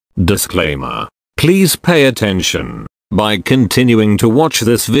Disclaimer. Please pay attention. By continuing to watch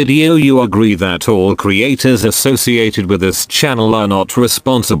this video, you agree that all creators associated with this channel are not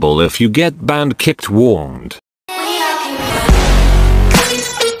responsible if you get banned, kicked, warned.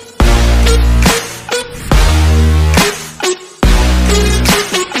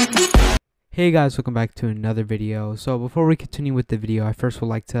 Hey guys, welcome back to another video. So before we continue with the video, I first would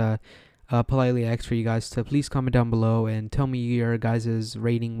like to politely ask for you guys to please comment down below and tell me your guys'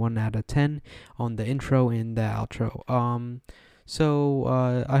 rating 1 out of 10 on the intro and the outro.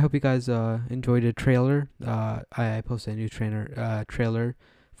 I hope you guys enjoyed the trailer. I posted a new trailer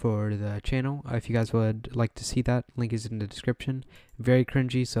for the channel. If you guys would like to see that, link is in the description. Very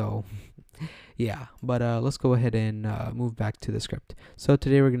cringy, so yeah, but let's go ahead and move back to the script. So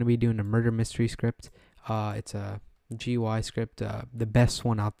today we're going to be doing a murder mystery script. It's a GUI script, the best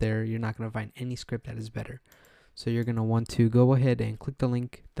one out there. You're not going to find any script that is better. So you're going to want to go ahead and click the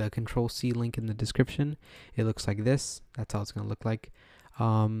link, the Control-C link in the description. It looks like this. That's how it's going to look like.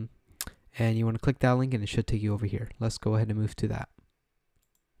 And you want to click that link and it should take you over here. Let's go ahead and move to that.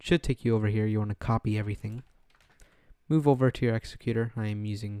 It should take you over here. You want to copy everything. Move over to your executor. I am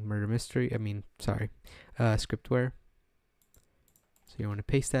using Script-Ware. So you want to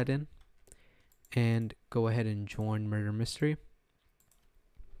paste that in and go ahead and join Murder Mystery.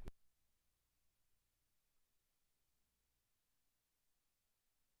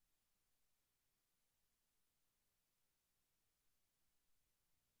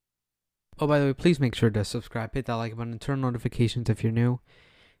 Oh, by the way, please make sure to subscribe, hit that like button, turn on notifications if you're new.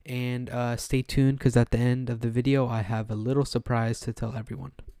 And stay tuned, because at the end of the video I have a little surprise to tell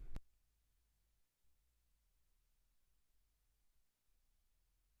everyone.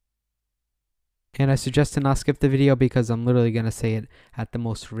 And I suggest to not skip the video because I'm literally going to say it at the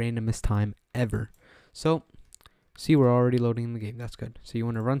most randomest time ever. So, see, we're already loading the game. That's good. So you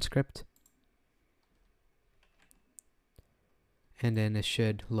want to run script. And then it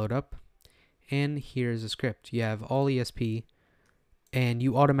should load up. And here's the script. You have all ESP. And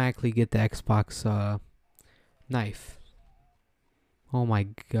you automatically get the Xbox knife. Oh my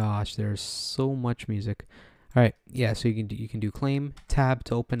gosh, there's so much music. Alright, yeah, so you can do claim, tab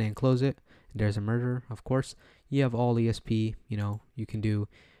to open and close it. There's a murder, of course. You have all ESP, you can do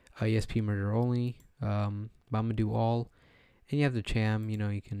ESP murder only. But I'm gonna do all. And you have the cham,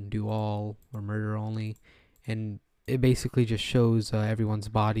 you can do all or murder only. And it basically just shows everyone's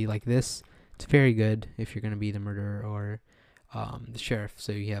body like this. It's very good if you're gonna be the murderer or the sheriff.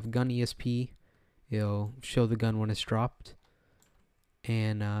 So you have gun ESP. It'll show the gun when it's dropped.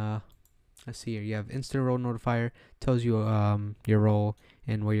 And let's see here. You have instant role notifier. Tells you your role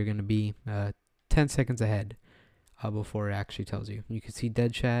and where you're gonna be 10 seconds ahead before it actually tells you. You can see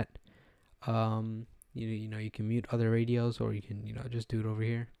dead chat. You can mute other radios, or you can just do it over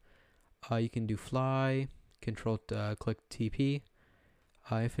here. You can do fly. Control click TP.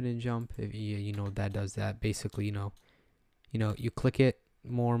 Infinite jump. If that does that. Basically, you click it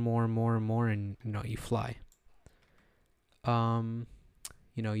more and more, and you fly.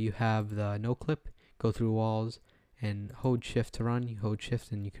 You have the no clip, go through walls, and hold shift to run. You hold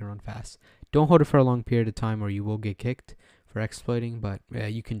shift and you can run fast. Don't hold it for a long period of time or you will get kicked for exploiting, but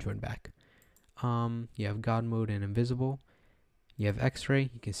you can join back. You have God mode and invisible. You have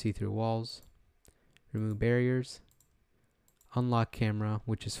X-ray, you can see through walls. Remove barriers. Unlock camera,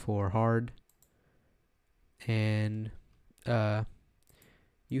 which is for hard. And you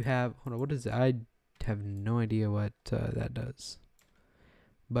have, hold on, what is it? I have no idea what that does.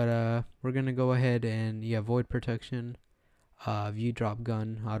 But we're gonna go ahead and you have void protection, view drop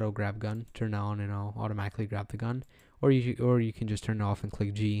gun, auto grab gun, turn on and I'll automatically grab the gun, or you can just turn it off and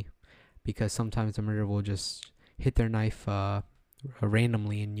click G, because sometimes the murderer will just hit their knife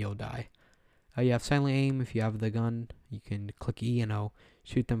randomly and you'll die. You have silent aim. If you have the gun, you can click E and I'll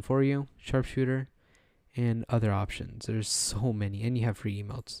shoot them for you. Sharpshooter and other options. There's so many, and you have free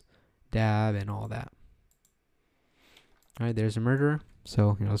emotes, dab and all that. All right, there's a murderer.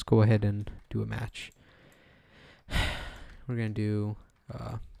 So let's go ahead and do a match. We're gonna do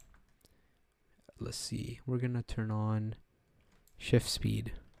let's see, we're gonna turn on shift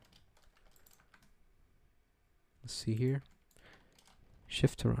speed. Let's see here,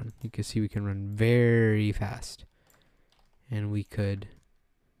 shift to run. You can see we can run very fast, and we could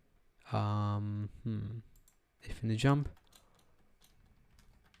if in the jump,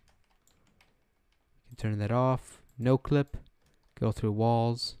 you can turn that off. No clip. Go through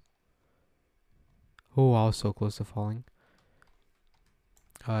walls. Oh, I was so close to falling.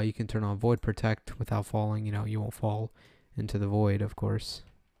 You can turn on void protect without falling. You won't fall into the void, of course.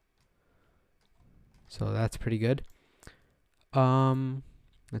 So that's pretty good.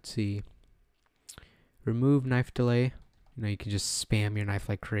 let's see. Remove knife delay. You know, you can just spam your knife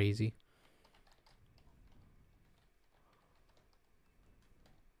like crazy.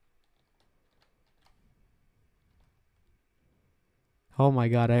 Oh my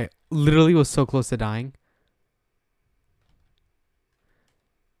god, I literally was so close to dying.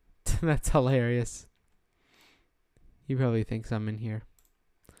 That's hilarious. He probably thinks I'm in here,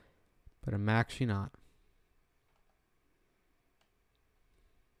 but I'm actually not.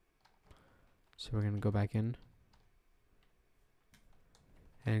 So we're going to go back in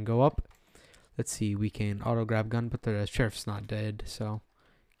and go up. Let's see, we can auto grab gun, but the sheriff's not dead, so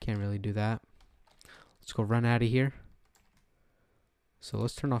can't really do that. Let's go run out of here. So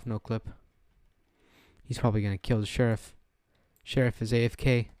let's turn off no clip. He's probably going to kill the sheriff. Sheriff is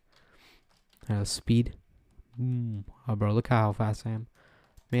AFK. Speed. Boom. Oh, bro, look how fast I am.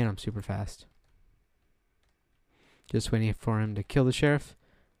 Man, I'm super fast. Just waiting for him to kill the sheriff.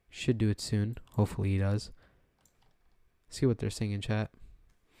 Should do it soon. Hopefully he does. See what they're saying in chat.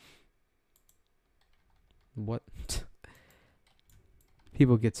 What?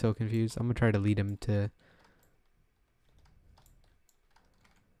 People get so confused. I'm going to try to lead him to...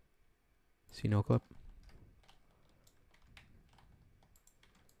 See no clip.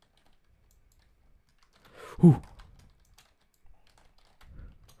 Ooh.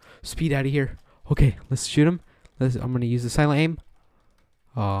 Speed out of here. Okay, let's shoot him. I'm going to use the silent aim.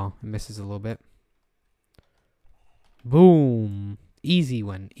 Oh, it misses a little bit. Boom. Easy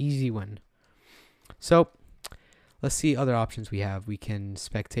one. Easy one. So, let's see other options we have. We can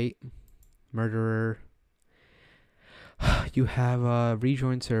spectate. Murderer. You have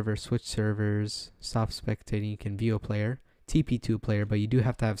rejoin server, switch servers, stop spectating. You can view a player, TP2 player, but you do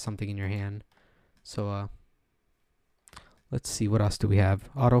have to have something in your hand. So, let's see, what else do we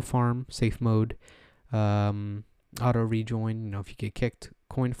have? Auto farm, safe mode, auto rejoin, you know, if you get kicked,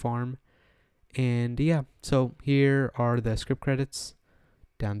 coin farm. And yeah, so here are the script credits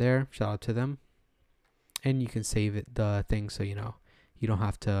down there. Shout out to them. And you can save it, the thing, so you know, you don't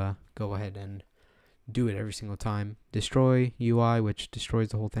have to go ahead and do it every single time. Destroy UI, which destroys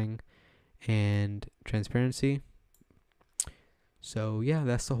the whole thing, and transparency. So yeah,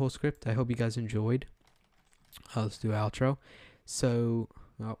 that's the whole script. I hope you guys enjoyed. Let's do outro. So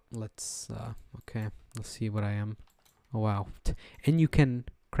let's okay, let's see what I am. Oh wow. And you can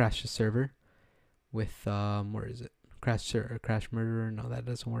crash the server with where is it? Crash murderer. No, that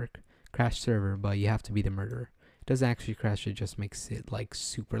doesn't work. Crash server, but you have to be the murderer. It doesn't actually crash, it just makes it like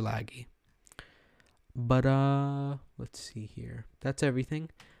super laggy. But let's see here. That's everything.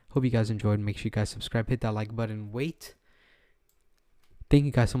 Hope you guys enjoyed. Make sure you guys subscribe, hit that like button. Wait. Thank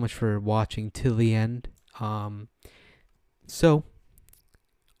you guys so much for watching till the end. So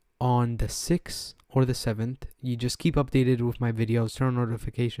on the 6th or the 7th, you just keep updated with my videos, turn on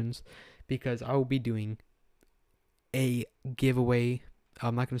notifications, because I will be doing a giveaway.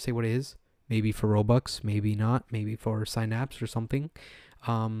 I'm not going to say what it is. Maybe for Robux, maybe not, maybe for Synapse or something.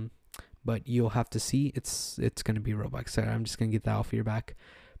 But you'll have to see. It's going to be Robux. So I'm just going to get that off your back.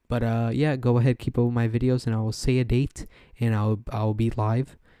 But yeah, go ahead, keep up with my videos, and I will say a date, and I'll be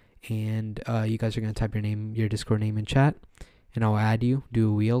live. And you guys are going to type your name, your Discord name in chat, and I'll add you, do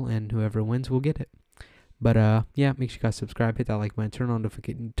a wheel, and whoever wins will get it. But yeah, make sure you guys subscribe, hit that like button, turn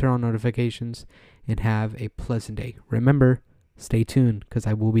on notifications, and have a pleasant day. Remember, stay tuned, because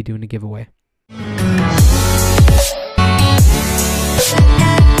I will be doing a giveaway.